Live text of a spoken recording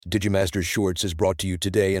Digimasters Shorts is brought to you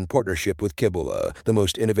today in partnership with Kibula, the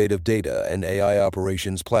most innovative data and AI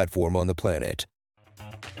operations platform on the planet.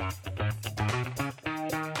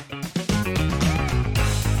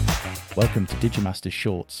 Welcome to Digimasters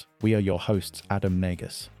Shorts. We are your hosts, Adam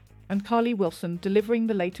Nagus and Carly Wilson, delivering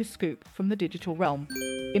the latest scoop from the digital realm.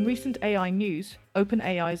 In recent AI news,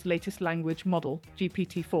 OpenAI's latest language model,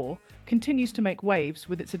 GPT-4, continues to make waves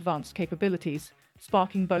with its advanced capabilities,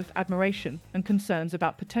 sparking both admiration and concerns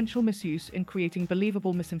about potential misuse in creating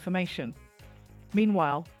believable misinformation.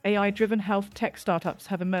 Meanwhile, AI-driven health tech startups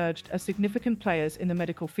have emerged as significant players in the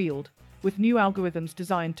medical field, with new algorithms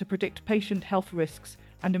designed to predict patient health risks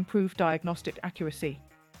and improve diagnostic accuracy.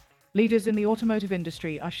 Leaders in the automotive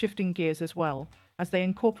industry are shifting gears as well, as they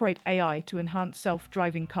incorporate AI to enhance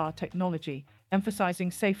self-driving car technology, emphasizing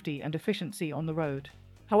safety and efficiency on the road.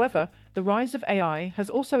 However, the rise of AI has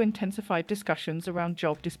also intensified discussions around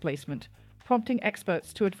job displacement, prompting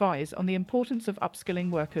experts to advise on the importance of upskilling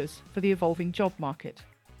workers for the evolving job market.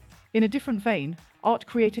 In a different vein, art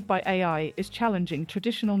created by AI is challenging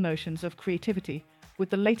traditional notions of creativity, with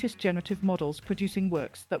the latest generative models producing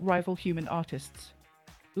works that rival human artists.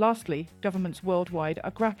 Lastly, governments worldwide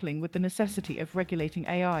are grappling with the necessity of regulating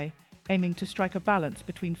AI, aiming to strike a balance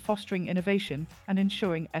between fostering innovation and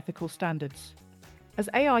ensuring ethical standards. As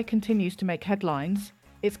AI continues to make headlines,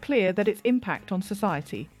 it's clear that its impact on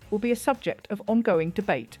society will be a subject of ongoing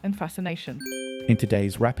debate and fascination. In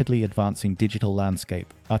today's rapidly advancing digital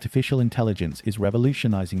landscape, artificial intelligence is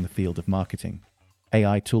revolutionizing the field of marketing.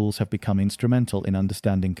 AI tools have become instrumental in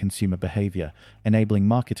understanding consumer behavior, enabling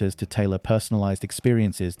marketers to tailor personalized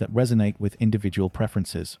experiences that resonate with individual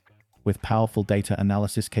preferences. With powerful data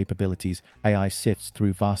analysis capabilities, AI sifts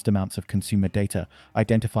through vast amounts of consumer data,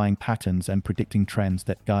 identifying patterns and predicting trends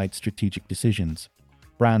that guide strategic decisions.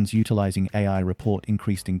 Brands utilizing AI report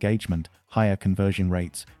increased engagement, higher conversion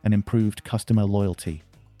rates, and improved customer loyalty.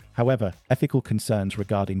 However, ethical concerns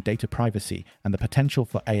regarding data privacy and the potential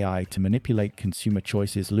for AI to manipulate consumer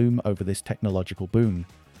choices loom over this technological boom.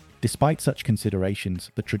 Despite such considerations,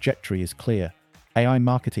 the trajectory is clear. AI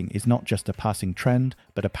marketing is not just a passing trend,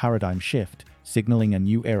 but a paradigm shift, signaling a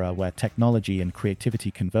new era where technology and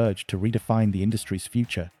creativity converge to redefine the industry's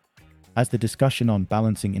future. As the discussion on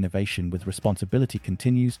balancing innovation with responsibility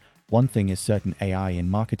continues, one thing is certain: AI in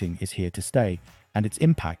marketing is here to stay, and its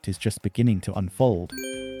impact is just beginning to unfold.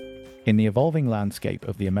 In the evolving landscape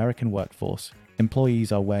of the American workforce,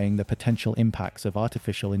 employees are weighing the potential impacts of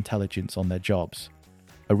artificial intelligence on their jobs.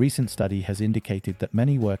 A recent study has indicated that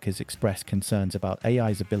many workers express concerns about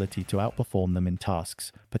AI's ability to outperform them in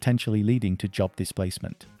tasks, potentially leading to job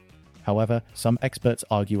displacement. However, some experts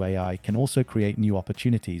argue AI can also create new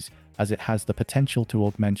opportunities, as it has the potential to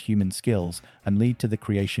augment human skills and lead to the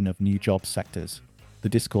creation of new job sectors. The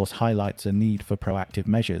discourse highlights a need for proactive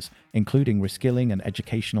measures, including reskilling and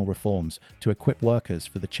educational reforms, to equip workers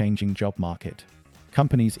for the changing job market.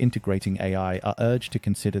 Companies integrating AI are urged to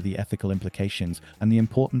consider the ethical implications and the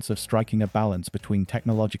importance of striking a balance between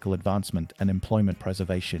technological advancement and employment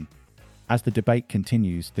preservation. As the debate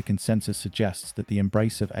continues, the consensus suggests that the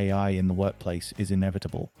embrace of AI in the workplace is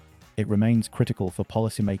inevitable. It remains critical for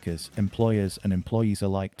policymakers, employers, and employees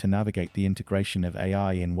alike to navigate the integration of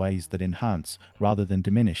AI in ways that enhance, rather than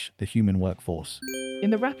diminish, the human workforce. In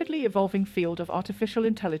the rapidly evolving field of artificial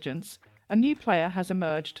intelligence, a new player has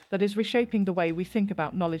emerged that is reshaping the way we think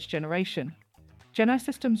about knowledge generation.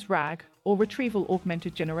 Genasystems RAG, or Retrieval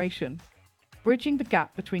Augmented Generation. Bridging the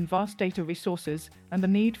gap between vast data resources and the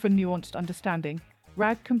need for nuanced understanding,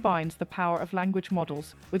 RAG combines the power of language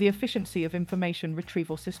models with the efficiency of information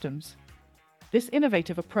retrieval systems. This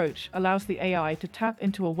innovative approach allows the AI to tap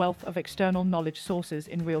into a wealth of external knowledge sources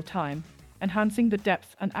in real time, enhancing the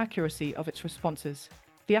depth and accuracy of its responses.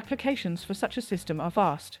 The applications for such a system are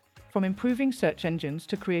vast, from improving search engines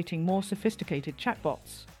to creating more sophisticated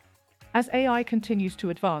chatbots. As AI continues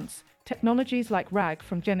to advance, technologies like RAG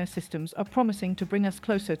from Genasystems are promising to bring us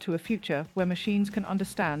closer to a future where machines can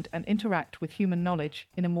understand and interact with human knowledge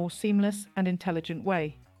in a more seamless and intelligent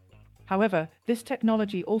way. However, this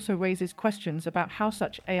technology also raises questions about how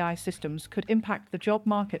such AI systems could impact the job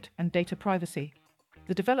market and data privacy.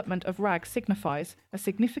 The development of RAG signifies a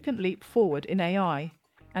significant leap forward in AI,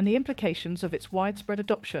 and the implications of its widespread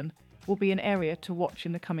adoption will be an area to watch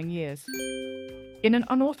in the coming years. In an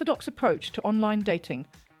unorthodox approach to online dating,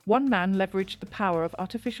 one man leveraged the power of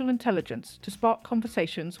artificial intelligence to spark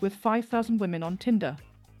conversations with 5,000 women on Tinder.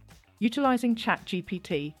 Utilizing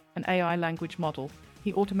ChatGPT, an AI language model,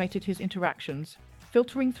 he automated his interactions,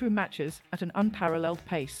 filtering through matches at an unparalleled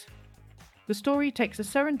pace. The story takes a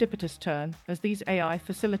serendipitous turn as these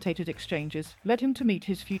AI-facilitated exchanges led him to meet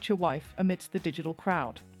his future wife amidst the digital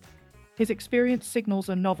crowd. His experience signals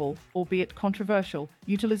a novel, albeit controversial,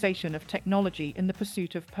 utilization of technology in the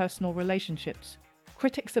pursuit of personal relationships.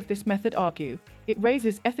 Critics of this method argue it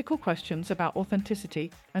raises ethical questions about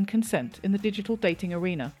authenticity and consent in the digital dating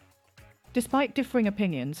arena. Despite differing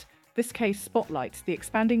opinions, this case spotlights the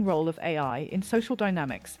expanding role of AI in social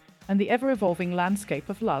dynamics and the ever-evolving landscape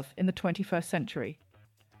of love in the 21st century.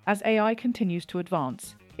 As AI continues to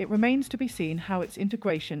advance, it remains to be seen how its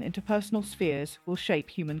integration into personal spheres will shape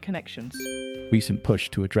human connections. Recent push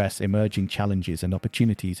to address emerging challenges and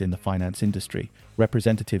opportunities in the finance industry.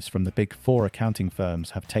 Representatives from the Big Four accounting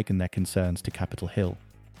firms have taken their concerns to Capitol Hill.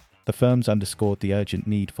 The firms underscored the urgent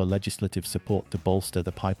need for legislative support to bolster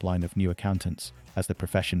the pipeline of new accountants, as the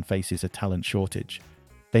profession faces a talent shortage.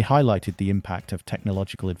 They highlighted the impact of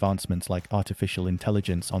technological advancements like artificial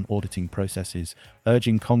intelligence on auditing processes,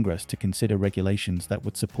 urging Congress to consider regulations that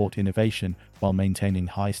would support innovation while maintaining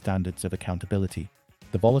high standards of accountability.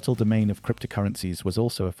 The volatile domain of cryptocurrencies was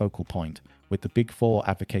also a focal point, with the Big Four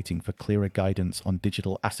advocating for clearer guidance on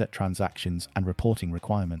digital asset transactions and reporting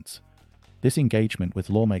requirements. This engagement with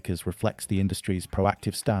lawmakers reflects the industry's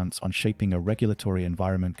proactive stance on shaping a regulatory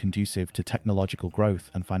environment conducive to technological growth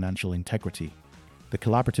and financial integrity. The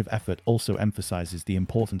collaborative effort also emphasizes the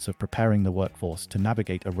importance of preparing the workforce to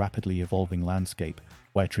navigate a rapidly evolving landscape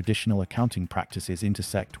where traditional accounting practices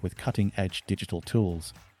intersect with cutting-edge digital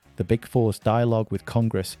tools. The Big Four's dialogue with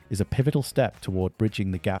Congress is a pivotal step toward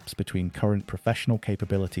bridging the gaps between current professional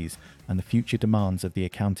capabilities and the future demands of the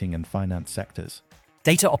accounting and finance sectors.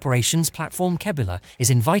 Data operations platform Kebula is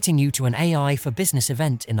inviting you to an AI for Business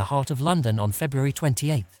event in the heart of London on February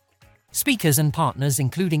 28th. Speakers and partners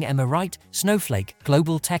including Emma Wright, Snowflake,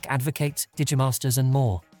 Global Tech Advocates, Digimasters and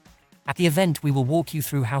more. At the event, we will walk you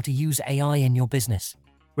through how to use AI in your business.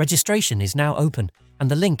 Registration is now open,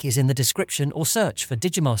 and the link is in the description or search for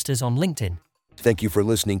Digimasters on LinkedIn. Thank you for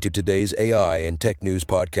listening to today's AI and Tech News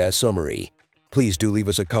podcast summary. Please do leave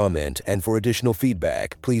us a comment, and for additional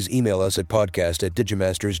feedback, please email us at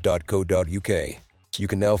podcast@digimasters.co.uk. You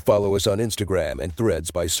can now follow us on Instagram and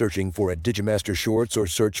Threads by searching for @Digimaster Shorts or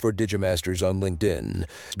search for Digimasters on LinkedIn.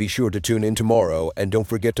 Be sure to tune in tomorrow and don't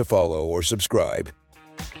forget to follow or subscribe.